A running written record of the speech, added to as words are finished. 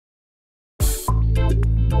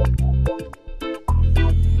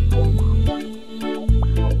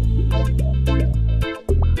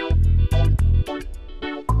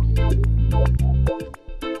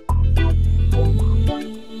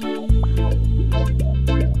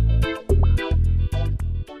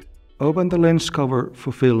Open the lens cover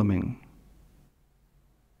for filming.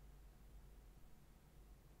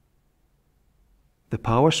 The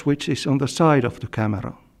power switch is on the side of the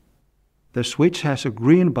camera. The switch has a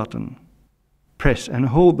green button. Press and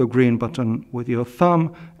hold the green button with your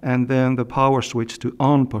thumb and then the power switch to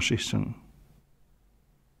on position.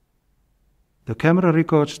 The camera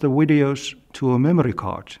records the videos to a memory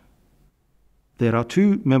card. There are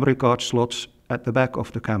 2 memory card slots at the back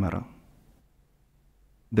of the camera.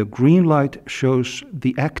 The green light shows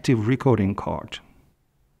the active recording card.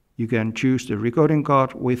 You can choose the recording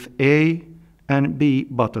card with A and B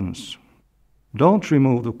buttons. Don't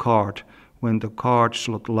remove the card when the card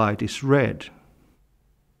slot light is red.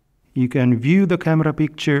 You can view the camera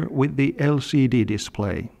picture with the LCD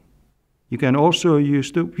display. You can also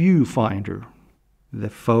use the viewfinder. The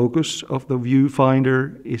focus of the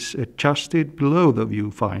viewfinder is adjusted below the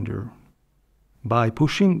viewfinder. By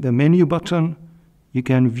pushing the menu button, you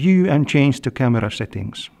can view and change the camera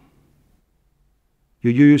settings.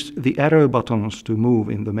 You use the arrow buttons to move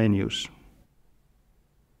in the menus.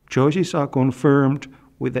 Choices are confirmed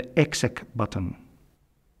with the exec button.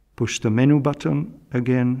 Push the menu button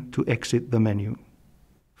again to exit the menu.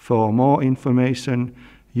 For more information,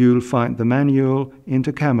 you'll find the manual in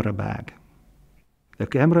the camera bag. The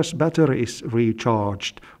camera's battery is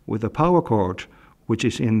recharged with a power cord, which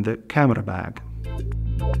is in the camera bag.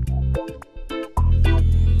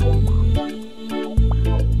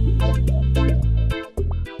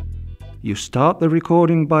 You start the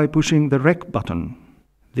recording by pushing the rec button.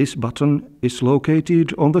 This button is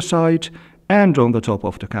located on the side and on the top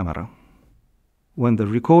of the camera. When the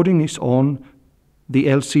recording is on, the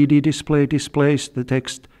LCD display displays the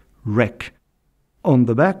text REC. On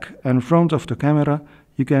the back and front of the camera,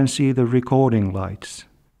 you can see the recording lights.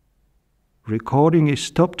 Recording is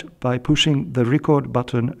stopped by pushing the record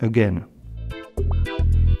button again.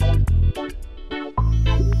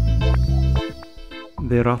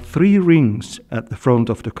 There are 3 rings at the front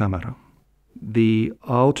of the camera. The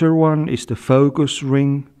outer one is the focus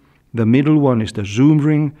ring, the middle one is the zoom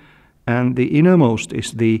ring, and the innermost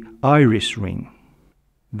is the iris ring.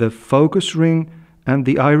 The focus ring and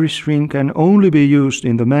the iris ring can only be used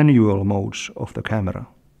in the manual modes of the camera.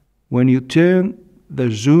 When you turn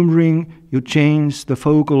the zoom ring, you change the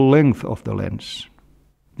focal length of the lens.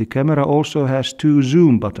 The camera also has 2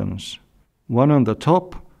 zoom buttons, one on the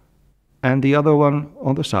top and the other one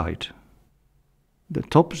on the side. The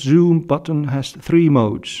top zoom button has 3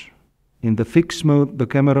 modes. In the fixed mode, the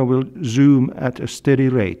camera will zoom at a steady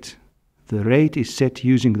rate. The rate is set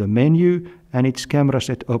using the menu and its camera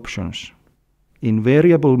set options. In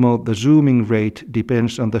variable mode, the zooming rate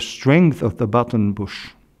depends on the strength of the button push.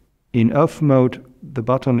 In off mode, the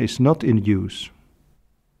button is not in use.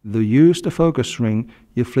 To use the focus ring,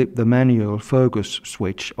 you flip the manual focus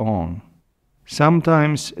switch on.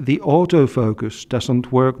 Sometimes the autofocus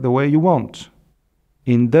doesn't work the way you want.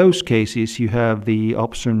 In those cases, you have the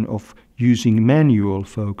option of using manual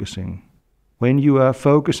focusing. When you are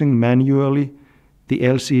focusing manually, the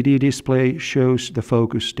LCD display shows the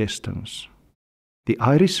focus distance. The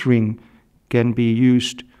iris ring can be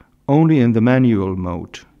used only in the manual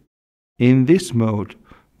mode. In this mode,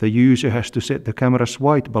 the user has to set the camera's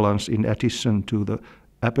white balance in addition to the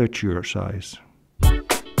aperture size.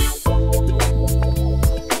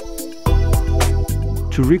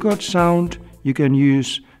 To record sound, you can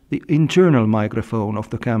use the internal microphone of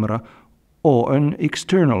the camera or an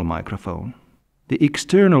external microphone. The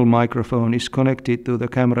external microphone is connected to the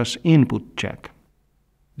camera's input jack.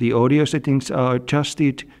 The audio settings are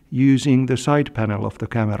adjusted using the side panel of the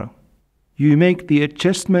camera. You make the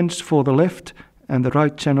adjustments for the left and the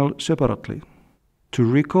right channel separately. To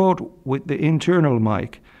record with the internal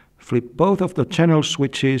mic, flip both of the channel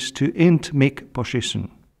switches to int mic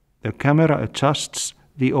position. The camera adjusts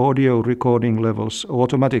the audio recording levels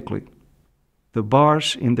automatically. The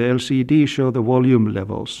bars in the LCD show the volume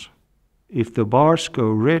levels. If the bars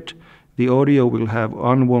go red, the audio will have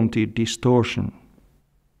unwanted distortion.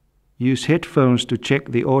 Use headphones to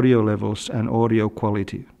check the audio levels and audio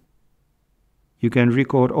quality. You can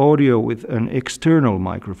record audio with an external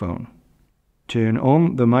microphone. Turn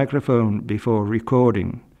on the microphone before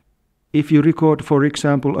recording. If you record, for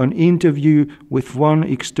example, an interview with one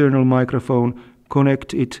external microphone,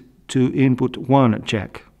 connect it to input 1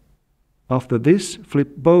 jack. After this,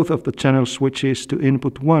 flip both of the channel switches to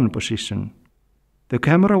input 1 position. The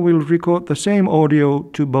camera will record the same audio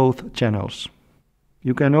to both channels.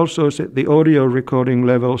 You can also set the audio recording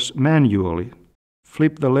levels manually.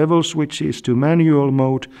 Flip the level switches to manual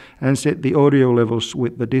mode and set the audio levels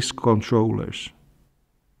with the disc controllers.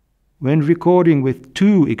 When recording with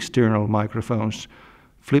 2 external microphones,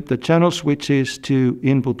 Flip the channel switches to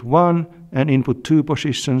input 1 and input 2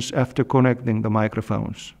 positions after connecting the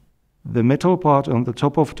microphones. The metal part on the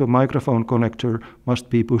top of the microphone connector must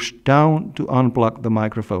be pushed down to unplug the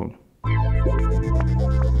microphone.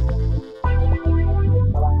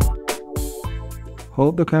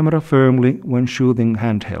 Hold the camera firmly when shooting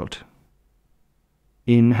handheld.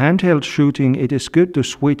 In handheld shooting, it is good to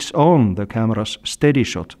switch on the camera's steady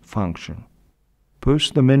shot function.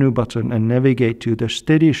 Push the menu button and navigate to the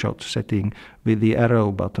steady shot setting with the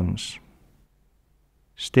arrow buttons.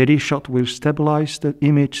 Steady shot will stabilize the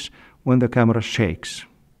image when the camera shakes.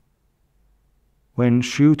 When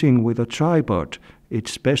shooting with a tripod,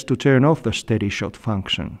 it's best to turn off the steady shot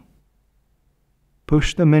function.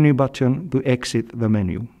 Push the menu button to exit the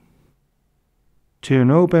menu.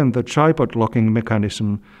 Turn open the tripod locking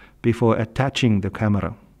mechanism before attaching the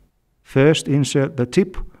camera. First, insert the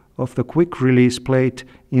tip of the quick release plate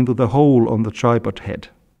into the hole on the tripod head.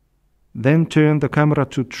 Then turn the camera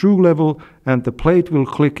to true level and the plate will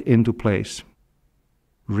click into place.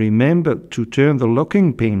 Remember to turn the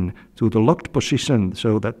locking pin to the locked position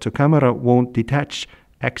so that the camera won't detach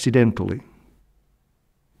accidentally.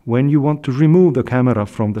 When you want to remove the camera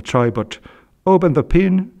from the tripod, open the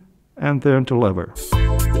pin and turn the lever.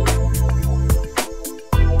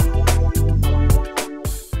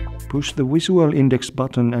 Push the visual index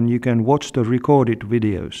button and you can watch the recorded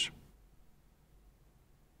videos.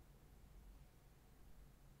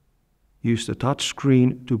 Use the touch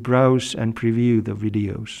screen to browse and preview the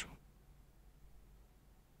videos.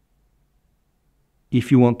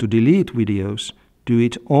 If you want to delete videos, do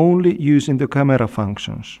it only using the camera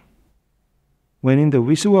functions. When in the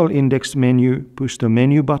visual index menu, push the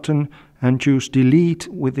menu button and choose delete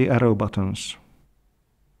with the arrow buttons.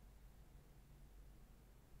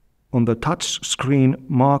 On the touch screen,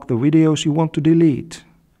 mark the videos you want to delete.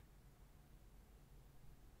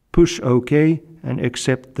 Push OK and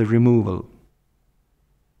accept the removal.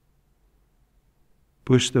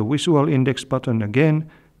 Push the visual index button again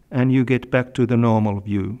and you get back to the normal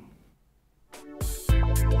view.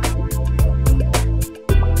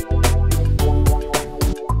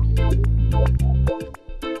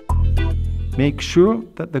 Make sure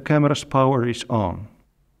that the camera's power is on.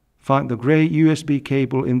 Find the grey USB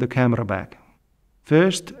cable in the camera bag.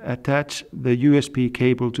 First, attach the USB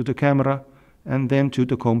cable to the camera and then to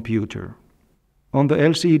the computer. On the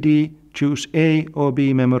LCD, choose A or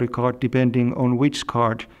B memory card depending on which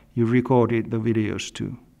card you recorded the videos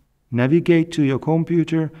to. Navigate to your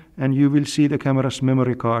computer and you will see the camera's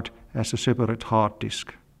memory card as a separate hard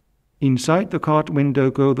disk. Inside the card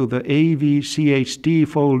window, go to the AV-CHD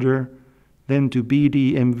folder, then to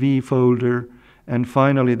BDMV folder, and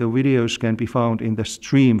finally the videos can be found in the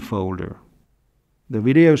Stream folder. The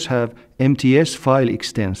videos have MTS file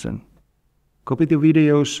extension. Copy the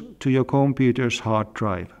videos to your computer's hard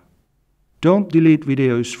drive. Don't delete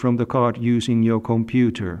videos from the card using your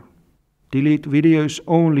computer. Delete videos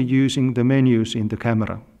only using the menus in the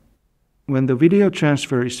camera. When the video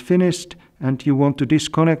transfer is finished and you want to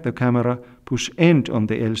disconnect the camera, push End on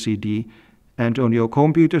the LCD and on your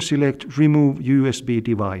computer select Remove USB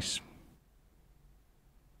device.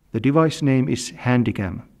 The device name is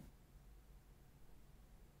Handycam.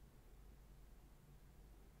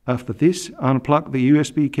 After this, unplug the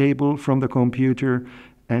USB cable from the computer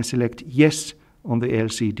and select Yes on the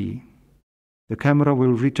LCD. The camera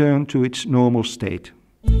will return to its normal state.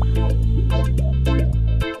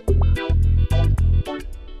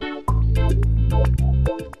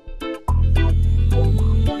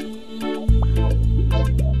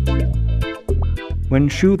 When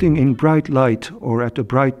shooting in bright light or at a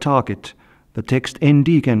bright target, the text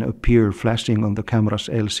ND can appear flashing on the camera's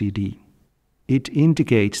LCD. It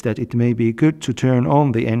indicates that it may be good to turn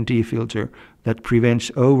on the ND filter that prevents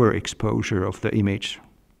overexposure of the image.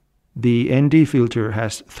 The ND filter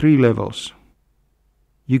has 3 levels.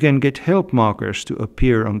 You can get help markers to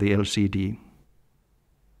appear on the LCD.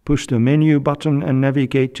 Push the menu button and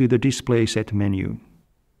navigate to the display set menu.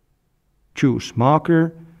 Choose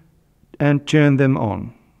Marker and turn them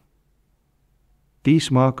on.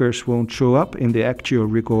 These markers won't show up in the actual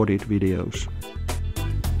recorded videos.